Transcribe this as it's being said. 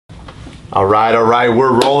All right,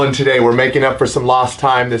 we're rolling today. We're making up for some lost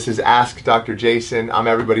time. This is Ask Dr. Jason. I'm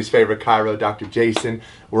everybody's favorite chiro, Dr. Jason.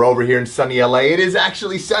 We're over here in sunny LA. It is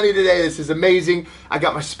actually sunny today. This is amazing. I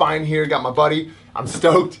got my spine here, got my buddy. I'm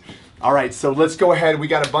stoked. All right, so let's go ahead. We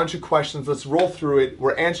got a bunch of questions. Let's roll through it.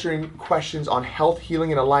 We're answering questions on health,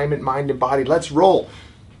 healing, and alignment, mind and body. Let's roll.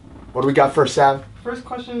 What do we got first, Sav? First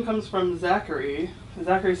question comes from Zachary.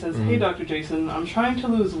 Zachary says, hey Dr. Jason, I'm trying to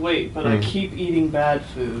lose weight, but I keep eating bad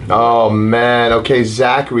food. Oh man, okay,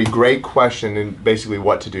 Zachary, great question, and basically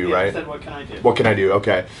what to do, right? He said, what can I do? What can I do?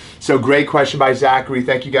 Okay, so great question by Zachary.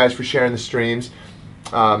 Thank you guys for sharing the streams.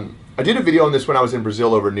 I did a video on this when I was in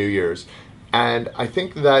Brazil over New Year's, and I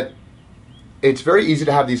think that it's very easy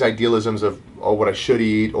to have these idealisms of what I should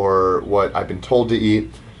eat or what I've been told to eat,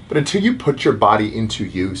 but until you put your body into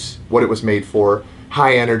use, what it was made for,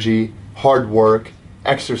 high energy, hard work,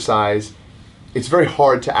 exercise, it's very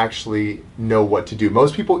hard to actually know what to do.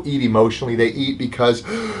 Most people eat emotionally. They eat because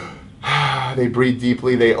they breathe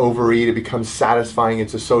deeply, they overeat, it becomes satisfying,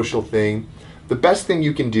 it's a social thing. The best thing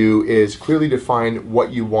you can do is clearly define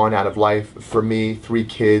what you want out of life. For me, 3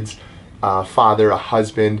 kids, father, a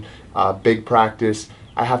husband, big practice.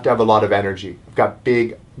 I have to have a lot of energy. I've got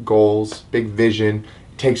big goals, big vision.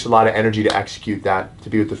 Takes a lot of energy to execute that, to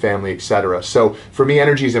be with the family, etc. So for me,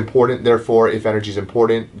 energy is important. Therefore, if energy is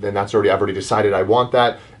important, then I've already decided I want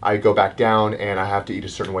that. I go back down and I have to eat a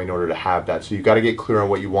certain way in order to have that. So you've got to get clear on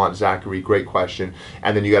what you want, Zachary. Great question.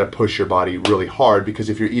 And then you got to push your body really hard, because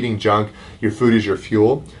if you're eating junk, your food is your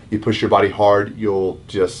fuel. You push your body hard, you'll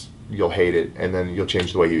hate it, and then you'll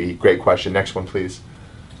change the way you eat. Great question. Next one, please.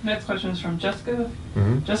 Next question is from Jessica.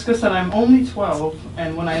 Jessica said, I'm only 12,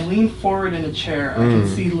 and when I lean forward in a chair, I can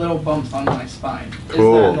see little bumps on my spine.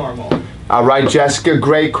 Cool. Is that normal? All right, Jessica,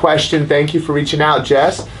 great question. Thank you for reaching out,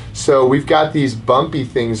 Jess. So we've got these bumpy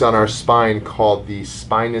things on our spine called the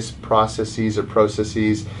spinous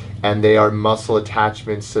processes, and they are muscle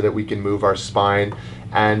attachments so that we can move our spine.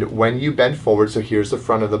 And when you bend forward, so here's the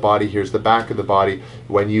front of the body, here's the back of the body.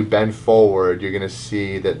 When you bend forward, you're gonna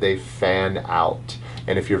see that they fan out.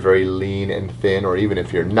 And if you're very lean and thin, or even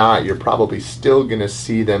if you're not, you're probably still gonna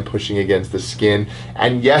see them pushing against the skin.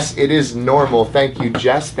 And yes, it is normal. Thank you,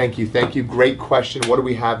 Jess. Thank you. Great question. What do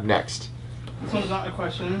we have next? This one's not a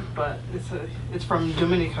question, but it's from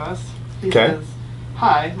Dominicos. He Okay. says,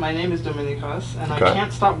 hi, my name is Dominicos, and Okay. I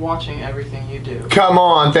can't stop watching everything you do. Come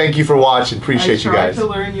on, thank you for watching. Appreciate you guys. I try to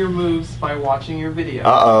learn your moves by watching your videos.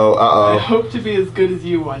 Uh-oh. I hope to be as good as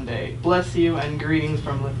you one day. Bless you, and greetings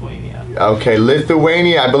from Lithuania. Okay,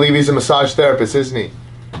 Lithuania. I believe he's a massage therapist, isn't he?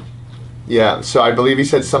 Yeah, so I believe he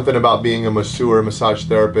said something about being a massage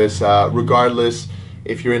therapist. Regardless,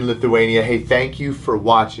 if you're in Lithuania, hey, thank you for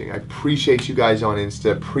watching. I appreciate you guys on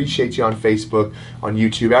Insta, appreciate you on Facebook, on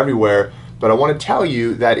YouTube, everywhere. But I want to tell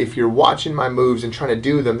you that if you're watching my moves and trying to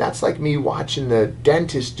do them, that's like me watching the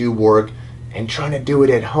dentist do work and trying to do it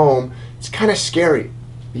at home. It's kind of scary.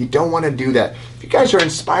 You don't want to do that. If you guys are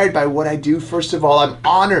inspired by what I do, first of all, I'm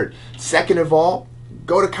honored. Second of all,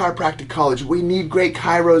 go to Chiropractic College. We need great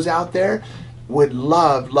chiros out there. Would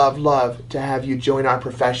love, love, love to have you join our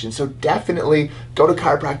profession. So definitely go to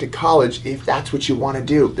Chiropractic College if that's what you want to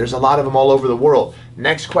do. There's a lot of them all over the world.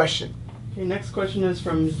 Next question. Okay, next question is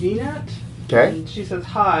from Zenat. Okay. And she says,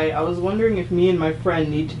 hi, I was wondering if me and my friend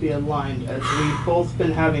need to be aligned, as we've both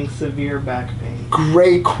been having severe back pain.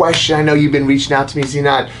 Great question. I know you've been reaching out to me,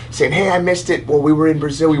 Zinat, saying, hey, I missed it. Well, we were in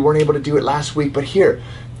Brazil. We weren't able to do it last week. But here,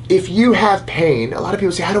 if you have pain, a lot of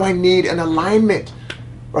people say, how do I need an alignment?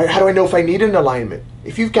 Right? How do I know if I need an alignment?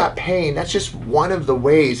 If you've got pain, that's just one of the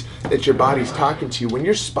ways that your body's talking to you. When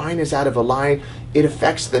your spine is out of align, it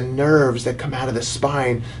affects the nerves that come out of the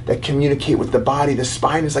spine that communicate with the body. The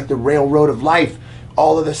spine is like the railroad of life.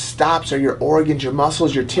 All of the stops are your organs, your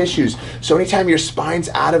muscles, your tissues. So anytime your spine's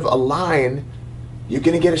out of align, you're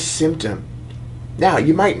going to get a symptom. Now,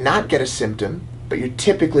 you might not get a symptom, but you're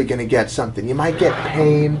typically going to get something. You might get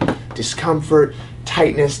pain, discomfort,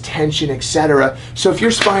 tightness, tension, etc. So if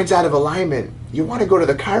your spine's out of alignment, you want to go to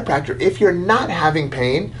the chiropractor. If you're not having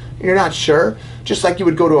pain, and you're not sure, just like you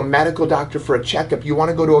would go to a medical doctor for a checkup, you want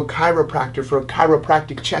to go to a chiropractor for a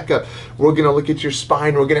chiropractic checkup. We're going to look at your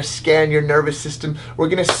spine. We're going to scan your nervous system. We're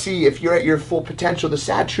going to see if you're at your full potential. The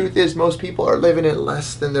sad truth is most people are living at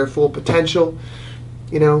less than their full potential.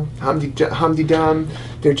 You know, humdy-dum,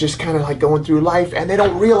 they're just kind of like going through life, and they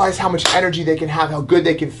don't realize how much energy they can have, how good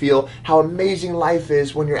they can feel, how amazing life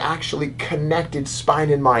is when you're actually connected spine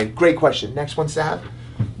and mind. Great question. Next one, Sav.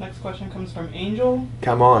 Next question comes from Angel.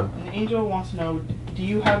 Come on. And Angel wants to know, do do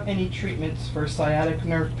you have any treatments for sciatic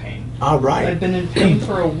nerve pain? All right. I've been in pain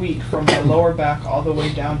for a week from my lower back all the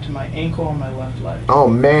way down to my ankle on my left leg. Oh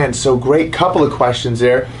man, so great couple of questions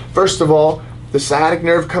there. First of all, the sciatic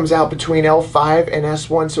nerve comes out between L5 and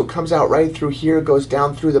S1, so it comes out right through here, goes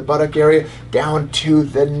down through the buttock area, down to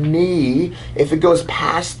the knee. If it goes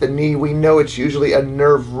past the knee, we know it's usually a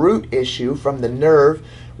nerve root issue from the nerve,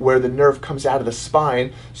 where the nerve comes out of the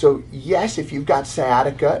spine. So yes, if you've got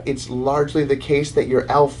sciatica, it's largely the case that your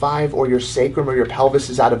L5 or your sacrum or your pelvis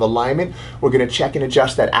is out of alignment. We're gonna check and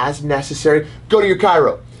adjust that as necessary. Go to your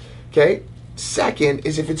chiro, okay? Second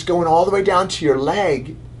is if it's going all the way down to your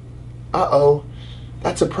leg,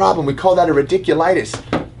 that's a problem. We call that a radiculitis.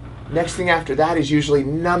 Next thing after that is usually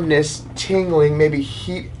numbness, tingling, maybe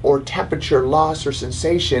heat or temperature loss or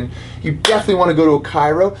sensation. You definitely want to go to a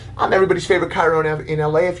chiro. I'm everybody's favorite chiro in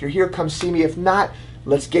LA. If you're here, come see me. If not,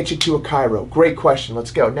 let's get you to a chiro. Great question.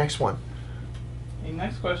 Let's go. Next one. The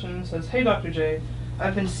next question says, hey Dr. J,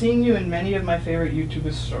 I've been seeing you in many of my favorite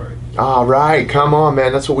YouTubers' stories. All right, come on,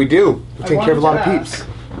 man. That's what we do. We take care of a lot of peeps.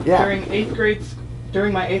 Yeah.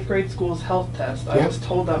 During my 8th grade school's health test, I was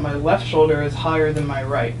told that my left shoulder is higher than my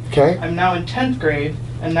right. Okay. I'm now in 10th grade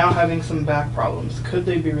and now having some back problems. Could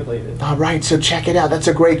they be related? All right, so check it out. That's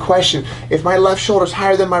a great question. If my left shoulder's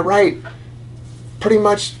higher than my right, pretty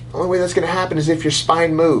much the only way that's going to happen is if your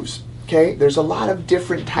spine moves. Okay, there's a lot of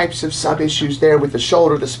different types of sub-issues there with the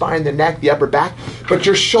shoulder, the spine, the neck, the upper back. But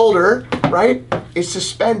your shoulder, right, is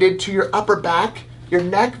suspended to your upper back, your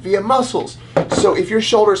neck via muscles. So if your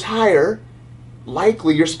shoulder's higher,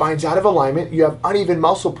 likely your spine's out of alignment, you have uneven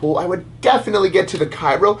muscle pull. I would definitely get to the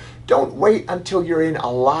chiro. Don't wait until you're in a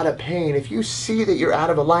lot of pain. If you see that you're out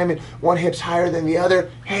of alignment, one hip's higher than the other,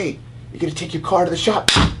 hey, you're gonna take your car to the shop.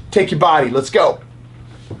 Take your body, let's go.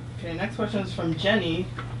 Okay, next question is from Jenny.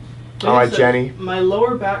 All right, Jenny. My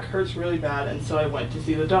lower back hurts really bad, and so I went to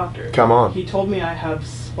see the doctor. Come on. He told me I have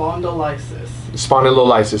spondylitis.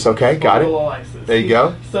 Spondylolysis, okay, got it. Spondylolysis. There you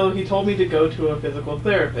go. So he told me to go to a physical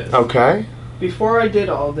therapist. Okay. Before I did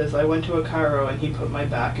all this, I went to a chiro and he put my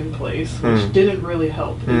back in place, which didn't really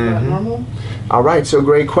help. Is that normal? All right, so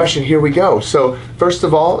great question. Here we go. So first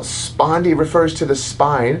of all, spondy refers to the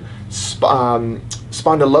spine.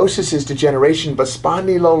 Spondylosis is degeneration, but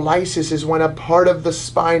spondylolysis is when a part of the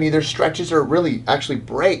spine either stretches or really actually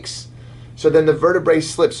breaks. So then the vertebrae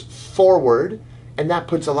slips forward, and that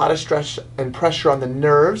puts a lot of stress and pressure on the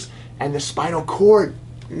nerves and the spinal cord.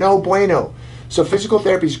 No bueno. So physical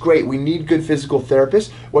therapy is great. We need good physical therapists.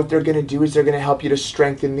 What they're going to do is they're going to help you to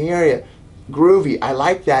strengthen the area. Groovy, I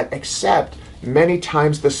like that, except many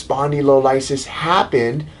times the spondylolysis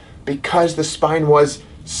happened because the spine was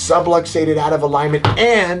subluxated out of alignment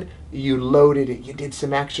and you loaded it. You did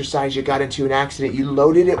some exercise, you got into an accident, you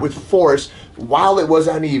loaded it with force while it was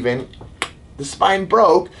uneven. The spine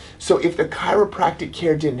broke. So if the chiropractic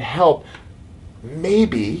care didn't help,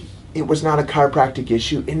 maybe it was not a chiropractic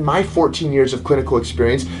issue. In my 14 years of clinical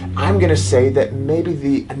experience, I'm going to say that maybe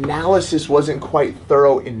the analysis wasn't quite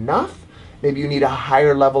thorough enough. Maybe you need a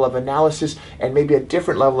higher level of analysis and maybe a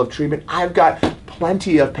different level of treatment. I've got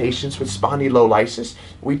plenty of patients with spondylolysis.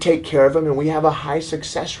 We take care of them and we have a high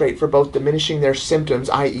success rate for both diminishing their symptoms,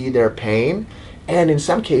 i.e. their pain, and in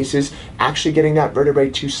some cases, actually getting that vertebrae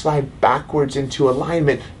to slide backwards into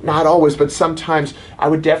alignment. Not always, but sometimes. I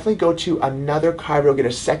would definitely go to another chiro, get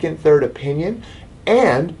a second, third opinion,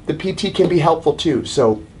 and the PT can be helpful too.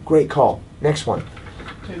 So, great call. Next one.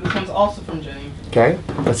 Okay, this one's also from Jenny. Okay,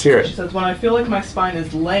 let's hear She it. says, when I feel like my spine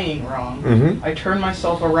is laying wrong, I turn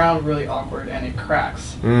myself around really awkward and it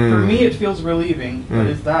cracks. For me, it feels relieving, but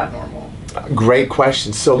is that normal? Great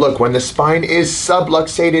question. So look, when the spine is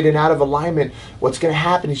subluxated and out of alignment, what's going to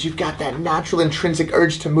happen is you've got that natural intrinsic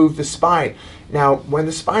urge to move the spine. Now, when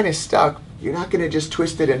the spine is stuck, you're not going to just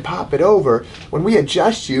twist it and pop it over. When we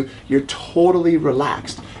adjust you, you're totally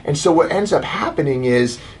relaxed. And so what ends up happening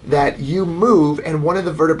is that you move and one of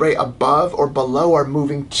the vertebrae above or below are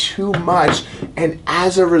moving too much. And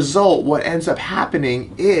as a result, what ends up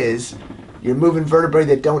happening is you're moving vertebrae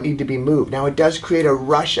that don't need to be moved. Now, it does create a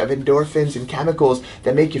rush of endorphins and chemicals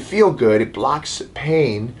that make you feel good. It blocks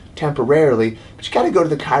pain temporarily, but you got to go to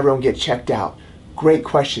the chiro and get checked out. Great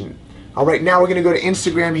question. All right, now we're going to go to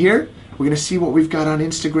Instagram here. We're going to see what we've got on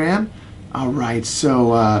Instagram. All right,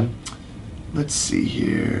 so let's see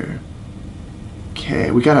here.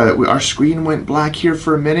 Okay, we got our screen went black here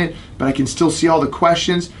for a minute, but I can still see all the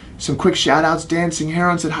questions. Some quick shout outs. Dancing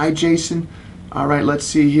Heron said, hi, Jason. All right, let's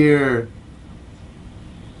see here.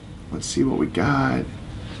 Let's see what we got.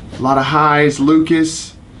 A lot of highs.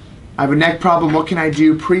 Lucas, I have a neck problem. What can I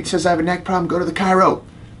do? Preet says, I have a neck problem. Go to the chiro.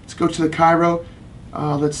 Let's go to the chiro.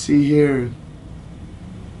 Let's see here.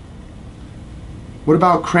 What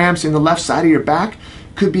about cramps in the left side of your back?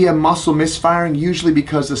 Could be a muscle misfiring, usually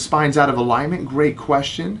because the spine's out of alignment. Great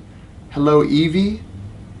question. Hello, Evie.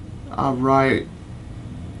 All right.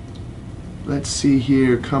 Let's see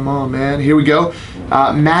here. Come on, man. Here we go.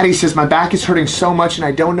 Maddie says, my back is hurting so much and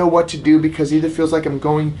I don't know what to do because either feel like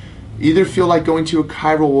going to a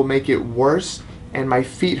chiro will make it worse, and my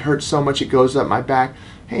feet hurt so much it goes up my back.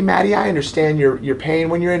 Hey, Maddie, I understand your pain.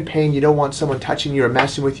 When you're in pain, you don't want someone touching you or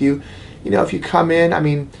messing with you. You know, if you come in, I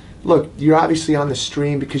mean, look, you're obviously on the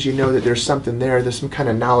stream because you know that there's something there. There's some kind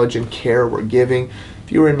of knowledge and care we're giving.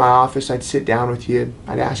 If you were in my office, I'd sit down with you.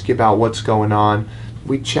 I'd ask you about what's going on.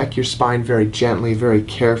 We'd check your spine very gently, very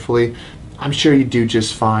carefully. I'm sure you do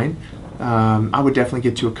just fine. I would definitely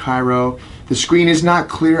get to a chiro. The screen is not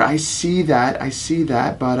clear. I see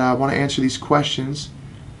that, but I want to answer these questions.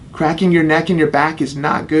 Cracking your neck and your back is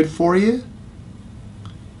not good for you.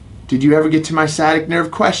 Did you ever get to my sciatic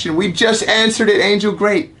nerve question? We just answered it, Angel.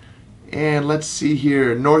 Great. And let's see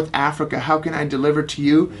here. North Africa, how can I deliver to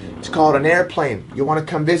you? It's called an airplane. You want to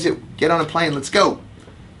come visit? Get on a plane. Let's go.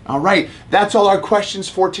 All right. That's all our questions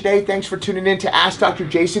for today. Thanks for tuning in to Ask Dr.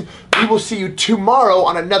 Jason. We will see you tomorrow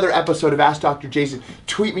on another episode of Ask Dr. Jason.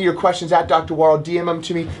 Tweet me your questions at Dr. Worrell. DM them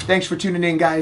to me. Thanks for tuning in, guys.